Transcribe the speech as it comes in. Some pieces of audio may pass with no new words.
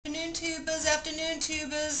tubas, afternoon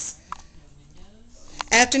tubas.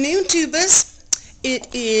 Afternoon, tubas.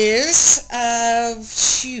 It is,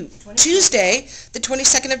 Tuesday, the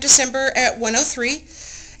 22nd of December at 1:03.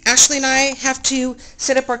 Ashley and I have to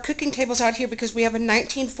set up our cooking tables out here because we have a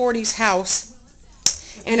 1940s house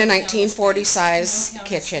and a 1940 size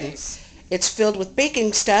kitchen. It's filled with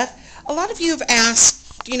baking stuff. A lot of you have asked,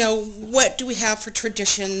 what do we have for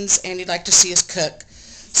traditions and you'd like to see us cook.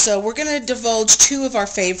 So we're going to divulge two of our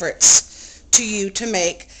favorites to you to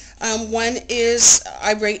make. One is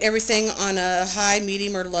I rate everything on a high,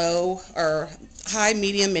 medium, or low, or high,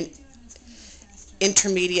 medium, and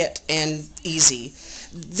intermediate, and easy.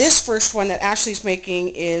 This first one that Ashley's making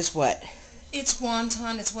is what? It's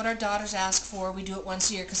wonton. It's what our daughters ask for. We do it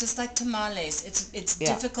once a year because it's like tamales. It's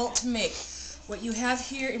difficult to make. What you have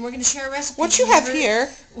here, and we're going to share a recipe. What you have here?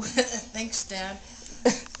 Thanks, Dad.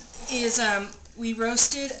 Is we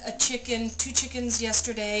roasted two chickens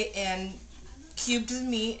yesterday, and cubed the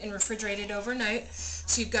meat and refrigerated overnight.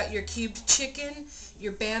 So you've got your cubed chicken,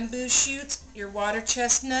 your bamboo shoots, your water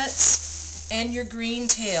chestnuts, and your green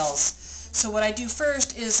tails. So what I do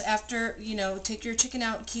first is after, take your chicken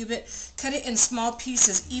out, cube it, cut it in small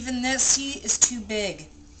pieces. Even this, is too big.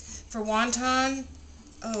 For wonton,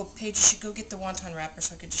 Paige, you should go get the wonton wrapper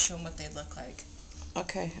so I could just show them what they look like.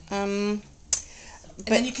 Okay. And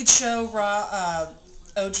then you could show raw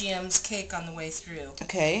OGM's cake on the way through.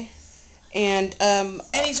 Okay. And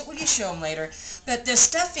we can show them later. But the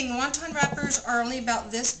stuffing, wonton wrappers are only about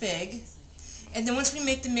this big. And then once we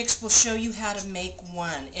make the mix, we'll show you how to make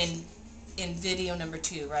one in video number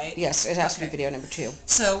 2, right? Yes, it has to be video number 2.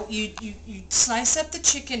 So you slice up the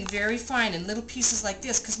chicken very fine in little pieces like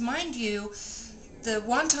this, because mind you, the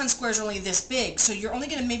wonton squares are only this big, so you're only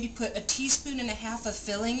going to maybe put a teaspoon and a half of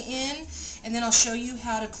filling in, and then I'll show you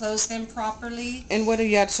how to close them properly. And what have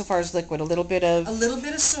you had so far as liquid? A little bit of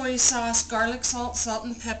soy sauce, garlic salt, salt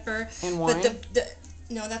and pepper. And wine? But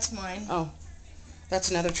no, that's mine. Oh,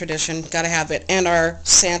 that's another tradition. Got to have it. And our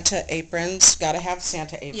Santa aprons. Got to have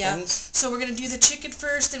Santa aprons. Yeah. So we're going to do the chicken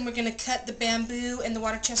first, then we're going to cut the bamboo and the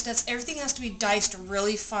water chestnuts. Everything has to be diced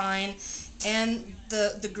really fine, and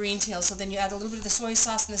the green tail. So then you add a little bit of the soy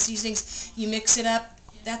sauce and the seasonings. You mix it up.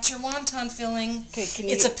 That's your wonton filling. Okay,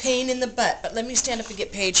 it's a pain in the butt, but let me stand up and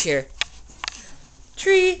get Paige here.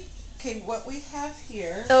 Tree. Okay, what we have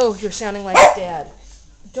here. Oh, you're sounding like Dad.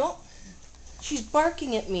 Don't. She's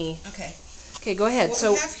barking at me. Okay. Okay, go ahead. What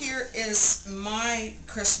we have here is my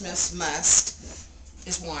Christmas must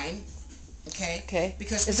is wine. Okay. Okay.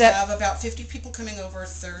 Because we have about 50 people coming over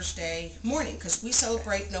Thursday morning because we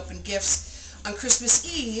celebrate and open gifts on Christmas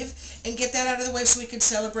Eve and get that out of the way so we can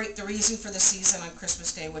celebrate the reason for the season on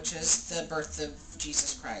Christmas Day, which is the birth of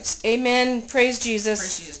Jesus Christ. Amen. Praise Jesus.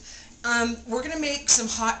 Praise Jesus. We're going to make some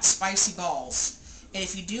hot, spicy balls. And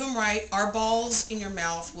if you do them right, our balls in your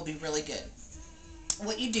mouth will be really good.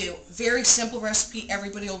 What you do, very simple recipe.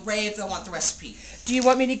 Everybody will rave. They'll want the recipe. Do you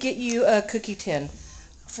want me to get you a cookie tin?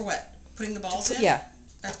 For what? Putting the balls in? Yeah.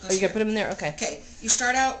 Are you going to put them in there? Okay. Okay. You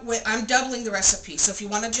start out with, I'm doubling the recipe. So if you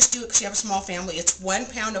want to just do it because you have a small family, it's 1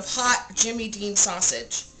 pound of hot Jimmy Dean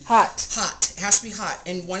sausage. Hot. Hot. It has to be hot.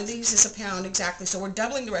 And one of these is a pound exactly. So we're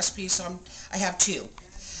doubling the recipe, so I have 2.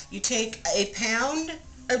 You take a pound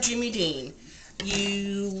of Jimmy Dean.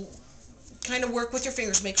 You kind of work with your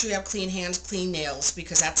fingers. Make sure you have clean hands, clean nails,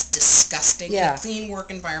 because that's disgusting. Yeah. A clean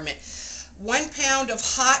work environment. 1 pound of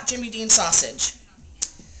hot Jimmy Dean sausage.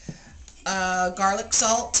 Garlic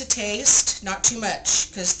salt to taste, not too much,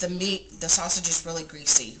 because the sausage is really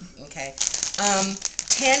greasy. Okay.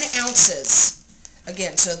 10 ounces.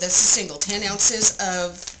 Again, so this is single. 10 ounces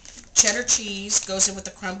of cheddar cheese goes in with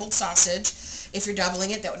the crumbled sausage. If you're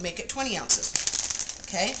doubling it, that would make it 20 ounces.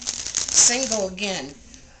 Okay. Single again.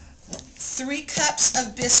 3 cups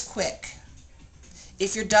of Bisquick.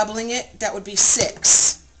 If you're doubling it, that would be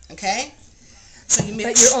 6. Okay? So you mix.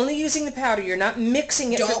 But you're only using the powder. You're not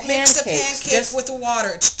mixing it for pancakes. Don't mix the pancake with the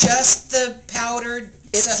water. It's just the powdered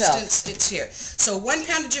substance. It's here. So 1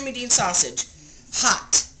 pound of Jimmy Dean sausage.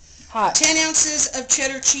 Hot. Hot. 10 ounces of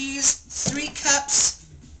cheddar cheese. 3 cups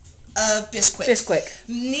of Bisquick. Bisquick.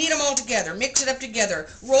 Knead them all together. Mix it up together.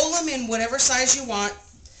 Roll them in whatever size you want.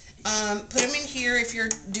 Put them in here if you're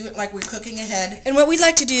doing like we're cooking ahead. And what we'd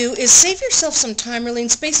like to do is save yourself some time, Marlene.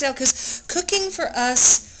 Space it out, because cooking for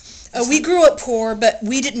us, we grew up poor, but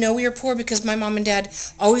we didn't know we were poor because my mom and dad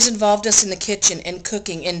always involved us in the kitchen and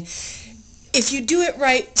cooking. And if you do it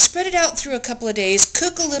right, spread it out through a couple of days,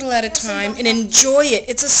 cook a little at a time, and enjoy it.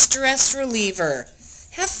 It's a stress reliever.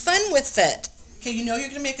 Have fun with it. Okay, you know you're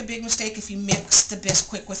going to make a big mistake if you mix the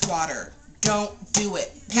Bisquick with water. Don't do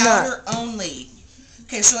it. Powder only.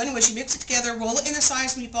 Okay, so anyways, you mix it together, roll it in the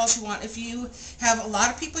size meatballs you want. If you have a lot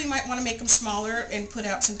of people, you might want to make them smaller and put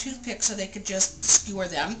out some toothpicks so they could just skewer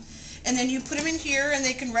them. And then you put them in here and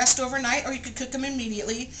they can rest overnight, or you could cook them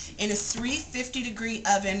immediately in a 350-degree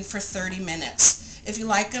oven for 30 minutes. If you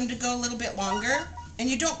like them to go a little bit longer, and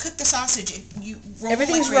you don't cook the sausage, you roll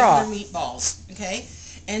Everything's like regular raw. meatballs, okay?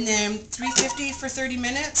 And then 350 for 30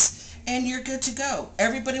 minutes, and you're good to go.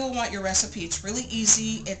 Everybody will want your recipe. It's really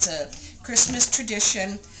easy. It's a Christmas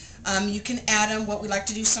tradition. You can add them. What we like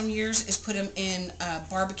to do some years is put them in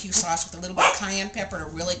barbecue sauce with a little bit of cayenne pepper to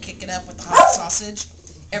really kick it up with the hot sausage.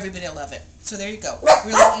 Everybody will love it. So there you go.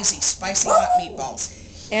 Really easy, spicy hot meatballs.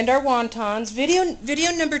 And our wontons.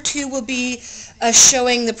 Video number 2 will be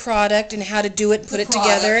showing the product and how to do it, put it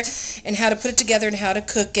together, and how to put it together and how to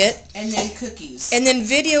cook it. And then cookies. And then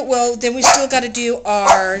then we still got to do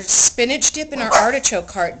our spinach dip and our artichoke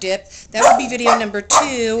heart dip. That would be video number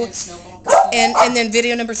 2. And then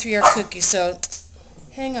video number 3 are cookies. So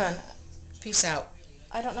hang on. Peace out.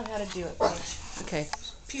 I don't know how to do it, Paige. Okay.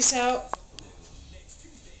 Peace out.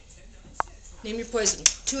 Name your poison.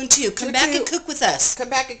 2 and 2. Come back and cook with us.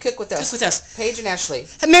 Come back and cook with us. Cook with us. Paige and Ashley.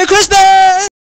 Merry Christmas!